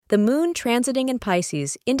The moon transiting in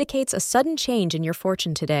Pisces indicates a sudden change in your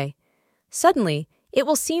fortune today. Suddenly, it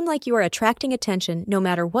will seem like you are attracting attention no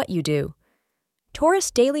matter what you do.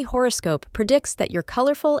 Taurus Daily Horoscope predicts that your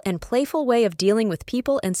colorful and playful way of dealing with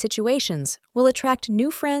people and situations will attract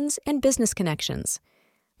new friends and business connections.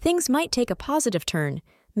 Things might take a positive turn,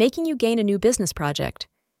 making you gain a new business project.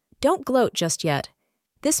 Don't gloat just yet.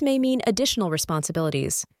 This may mean additional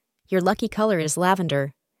responsibilities. Your lucky color is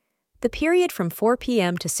lavender. The period from 4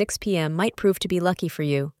 p.m. to 6 p.m. might prove to be lucky for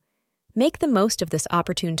you. Make the most of this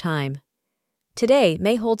opportune time. Today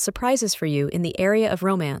may hold surprises for you in the area of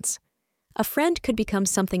romance. A friend could become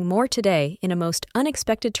something more today in a most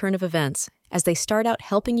unexpected turn of events as they start out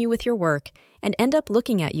helping you with your work and end up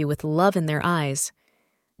looking at you with love in their eyes.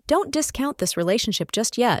 Don't discount this relationship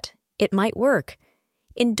just yet. It might work.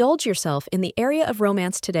 Indulge yourself in the area of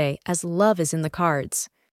romance today as love is in the cards.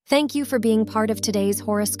 Thank you for being part of today's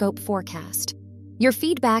horoscope forecast. Your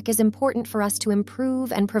feedback is important for us to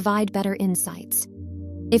improve and provide better insights.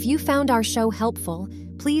 If you found our show helpful,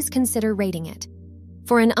 please consider rating it.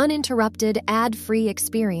 For an uninterrupted, ad-free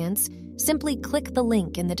experience, simply click the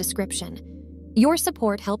link in the description. Your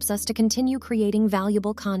support helps us to continue creating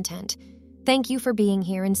valuable content. Thank you for being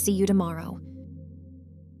here and see you tomorrow.